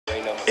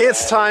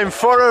It's time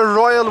for a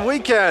royal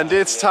weekend.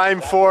 It's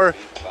time for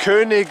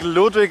König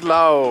Ludwig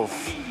Lauf.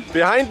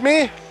 Behind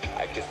me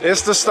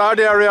is the start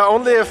area,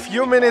 only a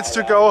few minutes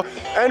to go.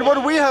 And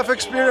what we have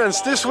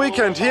experienced this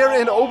weekend here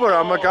in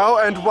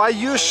Oberammergauer, and why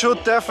you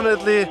should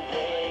definitely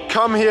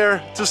come here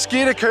to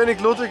ski the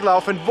König Ludwig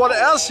Lauf, and what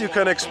else you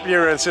can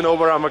experience in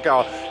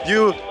Oberammergauer,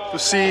 you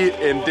see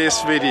in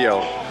this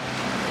video.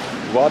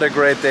 What a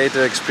great day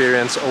to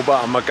experience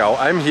Oberammergauer.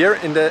 I'm here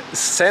in the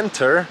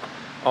center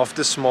of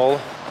the small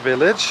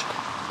village,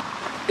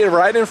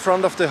 right in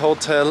front of the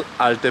hotel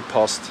Alte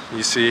Post,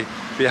 you see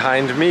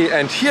behind me.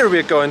 And here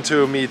we're going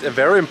to meet a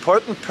very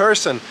important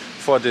person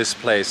for this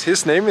place.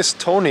 His name is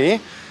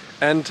Tony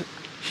and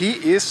he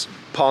is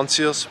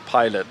Pontius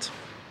Pilate.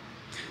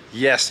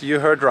 Yes, you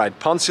heard right,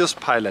 Pontius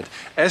Pilate.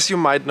 As you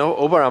might know,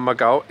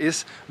 Oberammergauer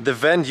is the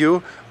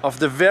venue of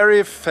the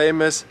very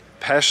famous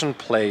Passion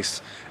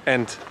Plays.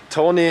 And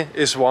Tony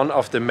is one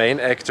of the main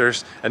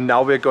actors, and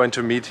now we're going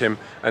to meet him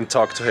and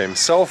talk to him.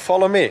 So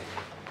follow me.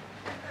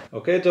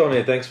 Okay,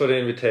 Tony, thanks for the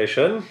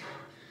invitation.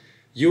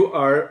 You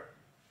are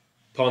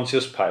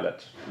Pontius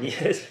Pilate.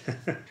 Yes.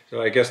 So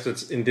I guess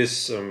that's in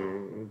this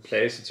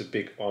place, it's a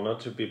big honor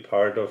to be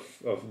part of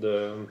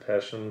the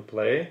Passion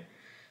Play.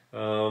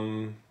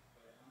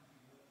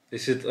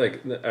 Is it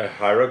like a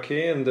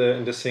hierarchy in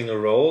the single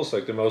roles?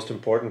 Like the most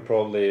important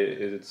probably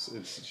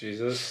it's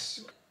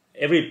Jesus?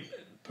 Every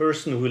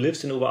person who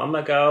lives in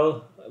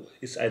Oberammergauer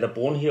is either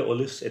born here or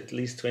lives at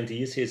least 20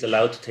 years here is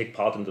allowed to take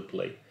part in the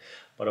play.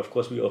 But of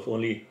course we have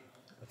only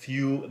a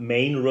few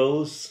main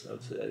roles.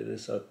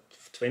 There's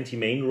 20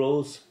 main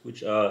roles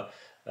which are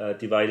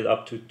divided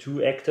up to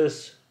 2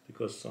 actors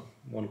because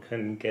one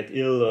can get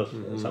ill or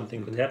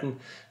something could happen.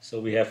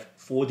 So we have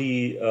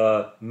 40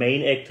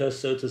 main actors,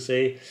 so to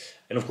say.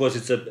 And of course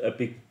it's a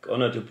big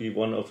honor to be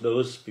one of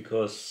those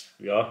because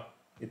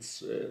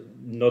it's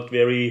not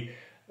very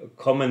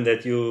common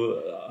that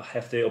you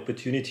have the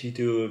opportunity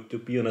to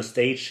be on a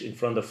stage in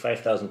front of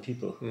 5,000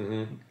 people.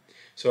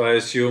 So I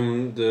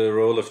assume the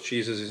role of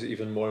Jesus is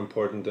even more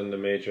important than the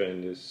major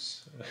in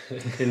this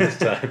in this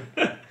time.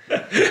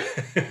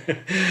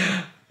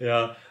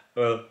 Yeah,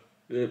 well,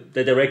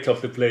 the director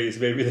of the play is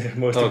maybe the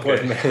most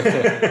important.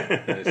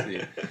 I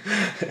see.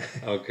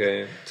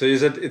 Okay, so you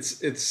said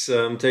it's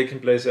taking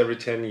place every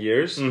 10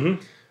 years.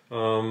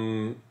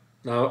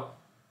 Now.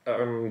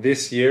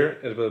 This year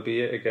it will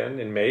be again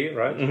in May,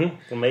 right?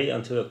 From May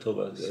until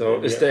October.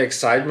 So is the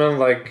excitement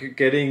like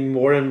getting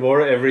more and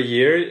more every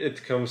year?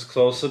 It comes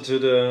closer to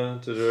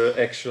the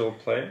actual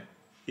play.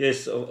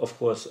 Yes, of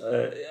course.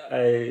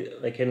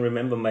 I can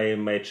remember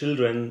my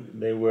children.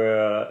 They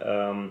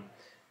were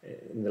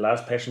in the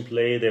last Passion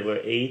Play. They were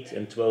 8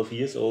 and 12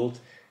 years old,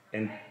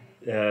 and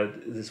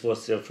this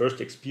was their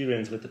first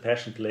experience with the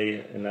Passion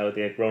Play. And now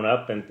they are grown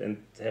up and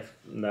have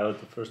now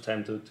the first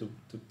time to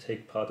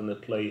take part in the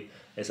play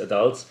as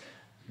adults.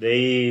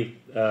 They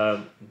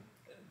are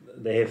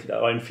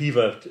in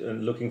fever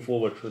and looking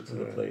forward to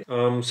the play.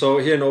 So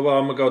here in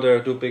Oberammergauer there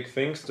are 2 big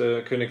things: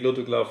 the König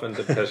Ludwig Lauf and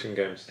the Passion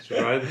Games,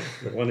 right?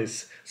 One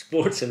is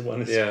sports and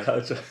one is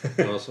culture.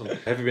 Awesome.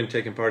 Have you been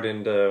taking part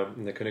in the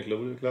König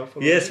Ludwig Lauf?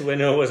 Yes,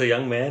 when I was a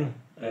young man,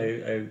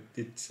 I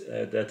did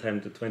at that time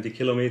the 20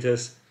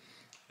 kilometers,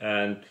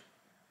 and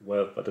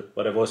well,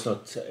 but I was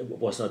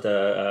not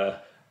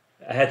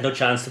I had no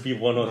chance to be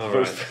one of the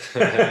first.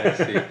 I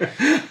see.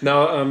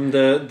 Now,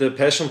 the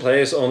Passion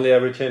Play is only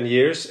every 10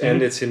 years,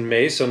 and it's in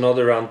May, so not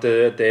around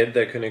the day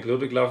the König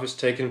Ludwig Lauf is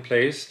taking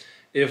place.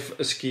 If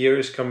a skier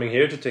is coming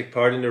here to take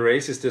part in the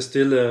race, is there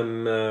still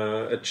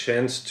a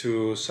chance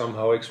to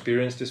somehow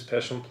experience this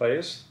Passion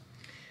Plays?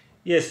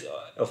 Yes,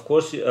 of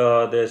course.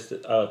 There's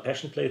a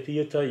Passion Play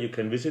theater. You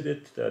can visit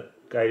it. There are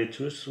guided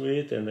tours through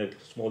it, and a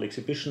small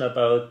exhibition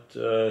about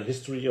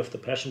history of the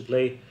Passion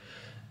Play.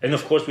 And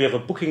of course we have a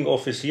booking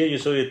office here,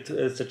 so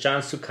it's a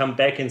chance to come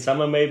back in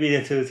summer maybe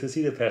to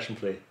see the Passion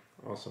Play.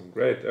 Awesome,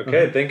 great.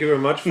 Okay, thank you very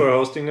much for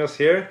hosting us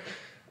here.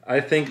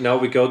 I think now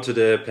we go to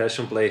the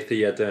Passion Play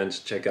theater and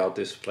check out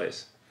this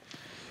place.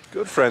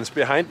 Good friends,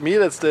 behind me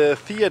that's the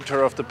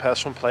theater of the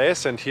Passion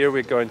Plays, and here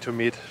we're going to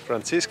meet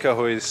Franziska,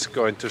 who is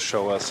going to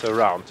show us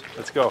around.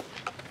 Let's go.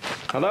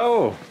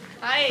 Hello.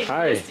 Hi.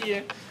 Hi.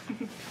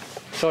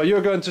 So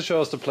you're going to show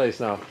us the place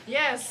now?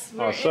 Yes,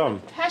 we're awesome. In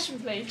the Passion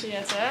Play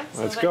Theatre,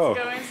 so let's go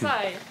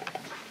inside.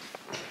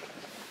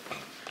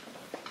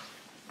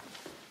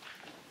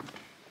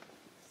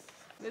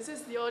 This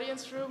is the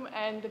audience room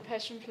and the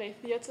Passion Play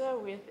Theatre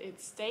with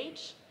its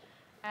stage,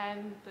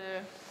 and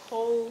the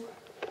whole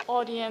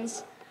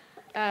audience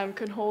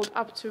can hold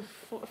up to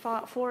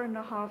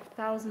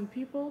 4,500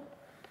 people.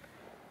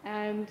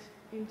 And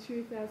in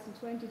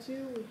 2022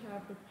 we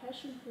have the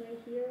Passion Play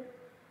here,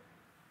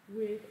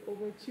 with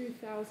over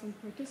 2,000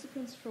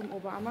 participants from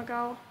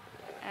Oberammergauer,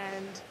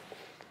 and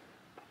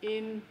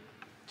in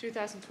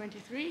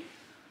 2023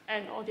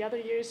 and all the other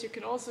years you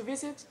can also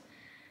visit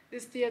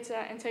this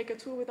theatre and take a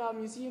tour with our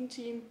museum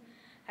team,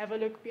 have a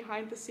look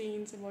behind the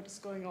scenes and what is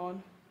going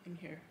on in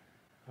here.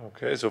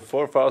 Okay, so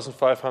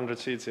 4,500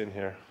 seats in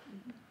here.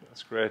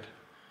 That's great.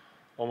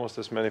 almost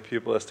as many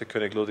people as the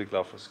König Ludwig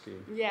Lauf was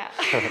skiing. Yeah.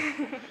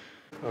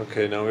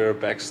 Okay, now we are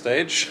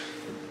backstage.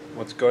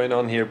 What's going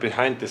on here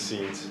behind the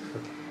scenes?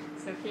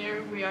 So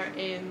here we are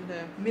in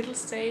the middle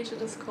stage,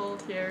 it is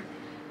called here,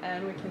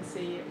 and we can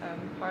see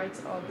parts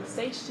of the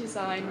stage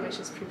design which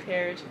is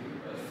prepared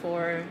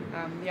for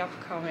the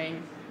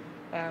upcoming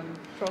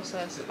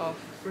process of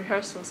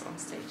rehearsals on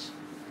stage.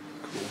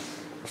 Cool.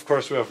 Of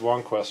course, we have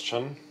one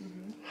question.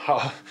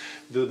 How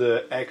do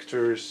the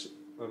actors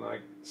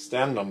like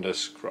stand on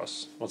this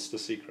cross? What's the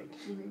secret?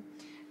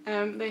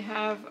 They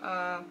have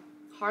a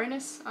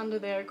harness under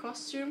their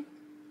costume,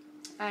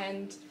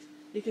 and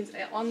you can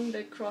say on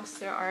the cross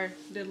there are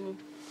little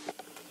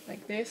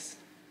like this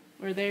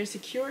where they're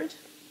secured,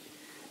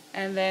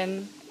 and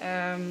then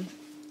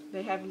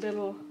they have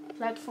little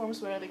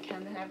platforms where they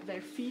can have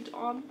their feet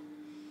on,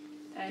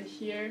 and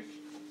here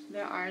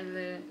there are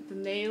the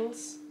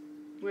nails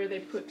where they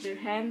put their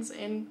hands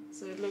in,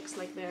 so it looks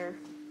like they're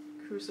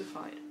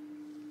crucified.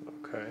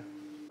 Okay.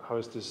 How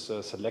is this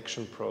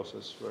selection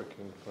process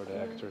working for the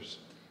actors?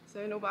 So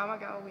in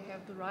Oberammergauer we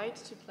have the right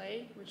to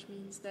play, which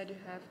means that you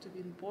have to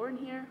be born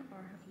here or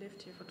have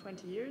lived here for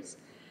 20 years,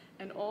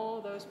 and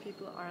all those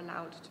people are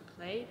allowed to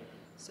play.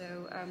 So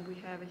we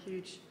have a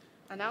huge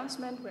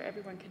announcement where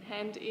everyone can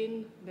hand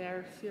in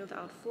their filled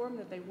out form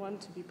that they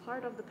want to be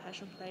part of the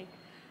Passion Play,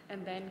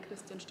 and then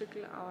Christian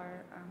Stückel,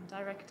 our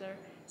director,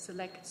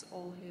 selects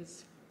all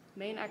his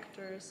main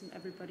actors and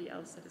everybody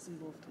else that is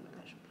involved in the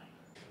Passion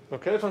Play.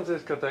 Okay,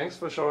 Franziska, thanks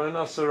for showing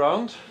us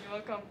around. You're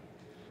welcome.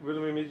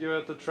 Will we meet you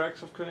at the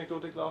tracks of König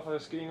Ludwig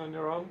Lauf skiing on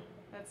your own?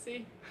 Let's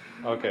see.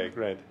 Okay,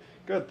 great.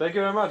 Good, thank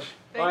you very much.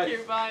 Thank you,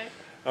 bye.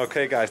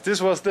 Okay guys,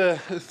 this was the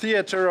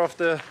theater of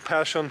the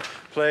Passion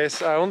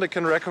Plays. I only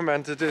can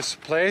recommend this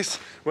place.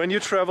 When you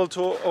travel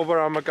to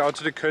Oberammergau,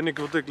 to the König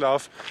Ludwig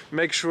Lauf,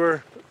 make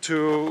sure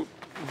to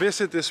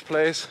visit this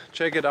place,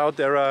 check it out.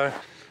 There are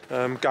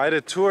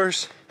guided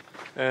tours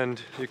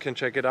and you can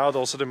check it out,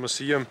 also the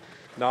museum.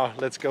 Now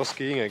let's go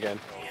skiing again.